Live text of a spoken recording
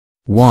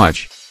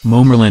Watch,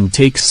 MOMOLAND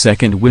takes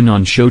second win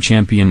on Show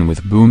Champion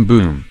with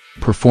BBoom,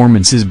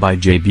 performances by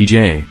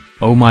JBJ,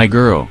 Oh My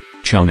Girl,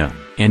 Chuna,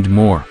 and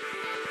more.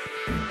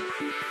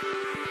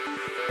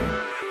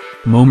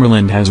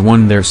 MOMOLAND has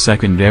won their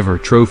second ever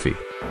trophy.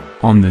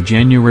 On the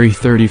January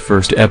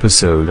 31st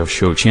episode of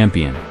Show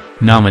Champion,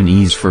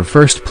 nominees for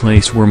first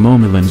place were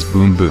MOMOLAND's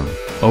BBoom,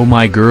 Oh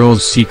My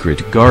Girl's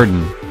Secret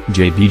Garden,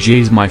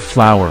 JBJ's My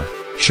Flower,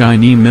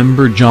 SHINee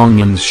member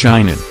Jonghyun's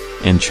Shinin',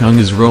 and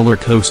Chuna's Roller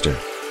Coaster.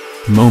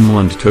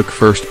 MOMOLAND took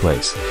first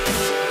place.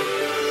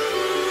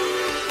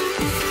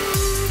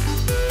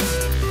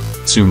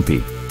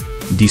 Soompi.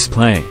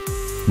 Display.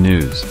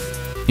 News.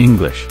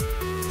 English.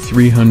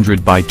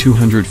 300 by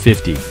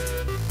 250.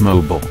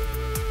 Mobile.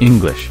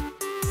 English.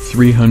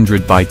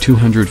 300 by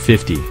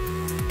 250.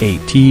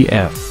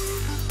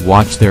 ATF.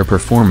 Watch their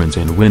performance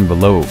and win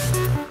below.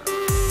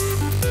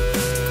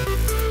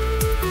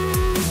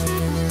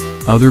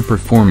 Other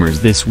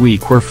performers this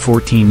week were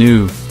 14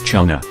 new,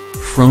 Chuna,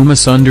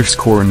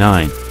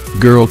 Fromus_9,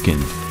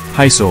 Girlkind,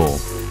 Hiseol,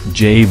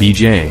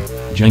 JBJ,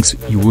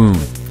 Jungsuwoon,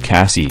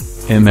 Cassie,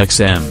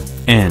 MXM,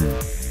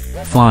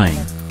 N.Flying,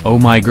 Oh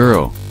My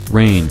Girl,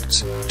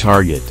 Reigns,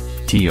 Target,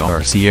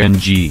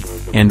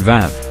 TRCNG, and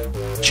VAV.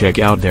 Check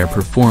out their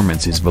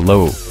performances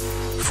below.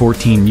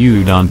 14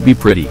 new Don't Be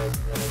Pretty,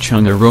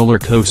 Chuna Roller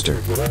Coaster.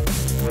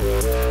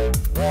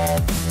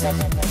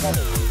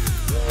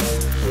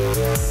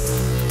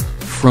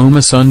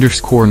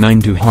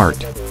 Fromus_9 to Heart,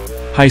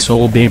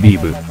 Hiseol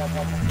BBoom,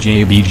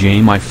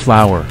 JBJ My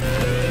Flower,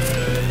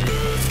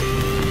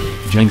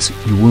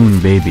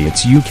 Jungsuwoon Baby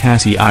It's You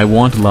Cassie I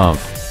Want Love,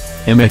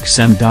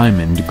 MXM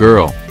Diamond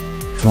Girl,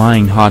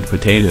 Flying Hot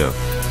Potato,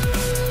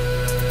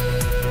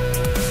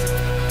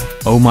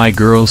 Oh My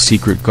Girl's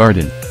Secret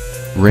Garden,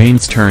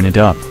 Reigns Turn It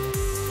Up,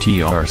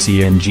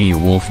 TRCNG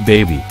Wolf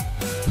Baby,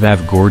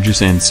 VAV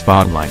Gorgeous and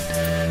Spotlight.